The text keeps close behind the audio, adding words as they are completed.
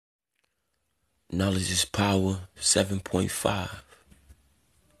Knowledge is power, 7.5.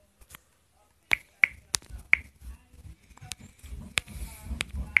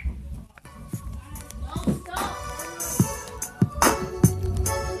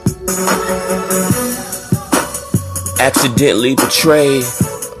 Accidentally betrayed.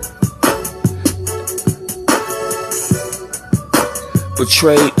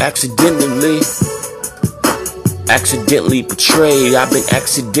 Betrayed accidentally. Accidentally betrayed. I've been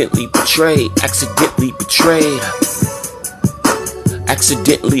accidentally betrayed. Accidentally betrayed.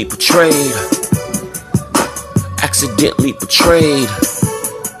 Accidentally betrayed. Accidentally betrayed.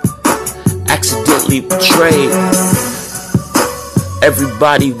 Accidentally betrayed.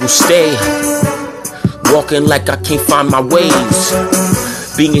 Everybody will stay. Walking like I can't find my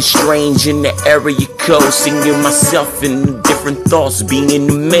ways. Being strange in the area code. Singing myself in different thoughts. Being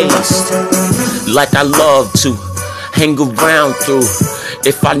amazed. Like I love to hang around through.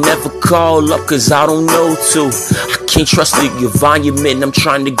 If I never call up cause I don't know to. I can't trust the environment I'm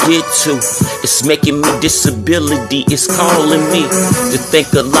trying to get to. It's making me disability. It's calling me to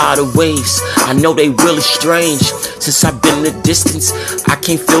think a lot of ways. I know they really strange. Since I've been a distance, I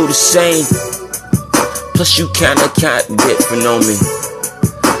can't feel the same. Plus you kinda different on me.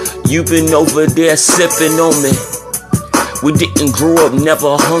 You been over there sipping on me. We didn't grow up,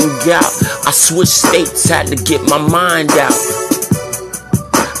 never hung out. I switched states, had to get my mind out.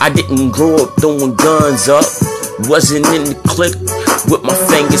 I didn't grow up throwing guns up. Wasn't in the clique with my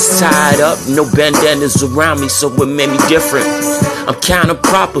fingers tied up. No bandanas around me, so it made me different. I'm kinda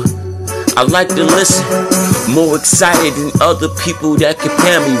proper, I like to listen. More excited than other people that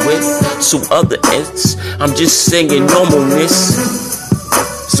compare me with. So other ends, I'm just singing normalness.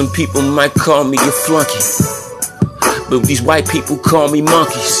 Some people might call me a flunky, but these white people call me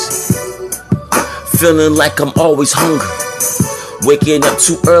monkeys. Feeling like I'm always hungry. Waking up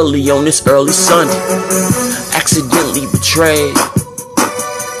too early on this early Sunday. Accidentally betrayed.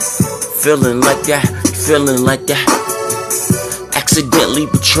 Feeling like that, feeling like that. Accidentally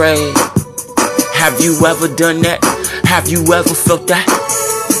betrayed. Have you ever done that? Have you ever felt that?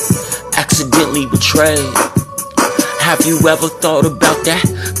 Accidentally betrayed. Have you ever thought about that?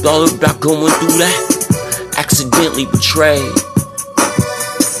 Thought about going through that? Accidentally betrayed.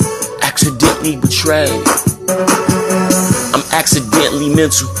 Accidentally betrayed. I'm accidentally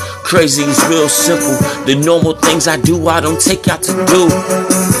mental. Crazy is real simple. The normal things I do, I don't take out to do.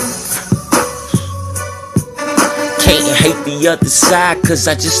 Can't hate the other side, cause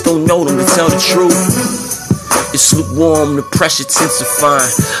I just don't know them to tell the truth. It's lukewarm, the pressure intensifying.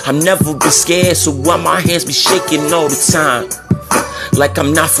 I've never been scared, so why my hands be shaking all the time? Like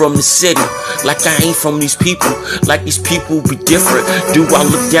I'm not from the city, like I ain't from these people, like these people be different. Do I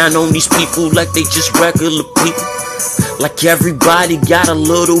look down on these people like they just regular people? Like everybody got a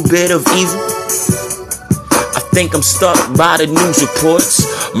little bit of evil? I think I'm stuck by the news reports.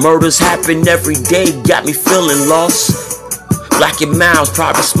 Murders happen every day, got me feeling lost. Black and Miles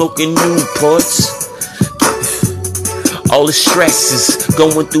probably smoking Newports. All the stress is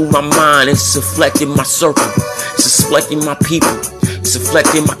going through my mind. It's affecting my circle. It's affecting my people. It's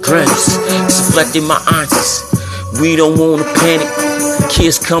affecting my grannies. It's affecting my aunties. We don't wanna panic.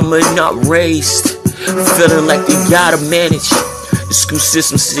 Kids coming up raised, feeling like they gotta manage. The school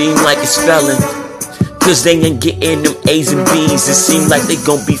system seem like it's failing, cause they ain't getting them A's and B's. It seem like they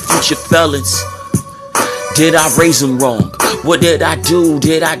gon' be future felons. Did I raise them wrong? What did I do?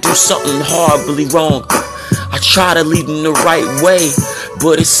 Did I do something horribly wrong? I try to lead them the right way,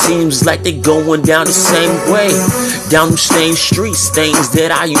 but it seems like they going down the same way. Down the same streets, things that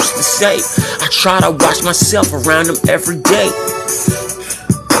I used to say. I try to watch myself around them every day.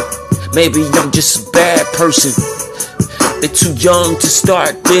 Maybe I'm just a bad person. They're too young to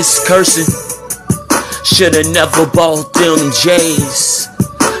start this cursing. Should've never bought them J's.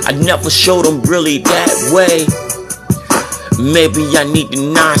 I never showed them really that way. Maybe I need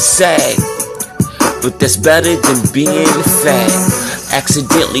to not sag, but that's better than being a fag.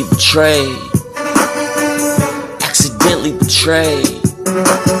 Accidentally betrayed. Accidentally betrayed.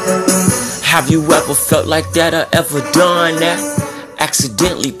 Have you ever felt like that or ever done that?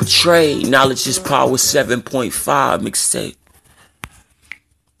 Accidentally betrayed. Knowledge is power, 7.5 mixtape.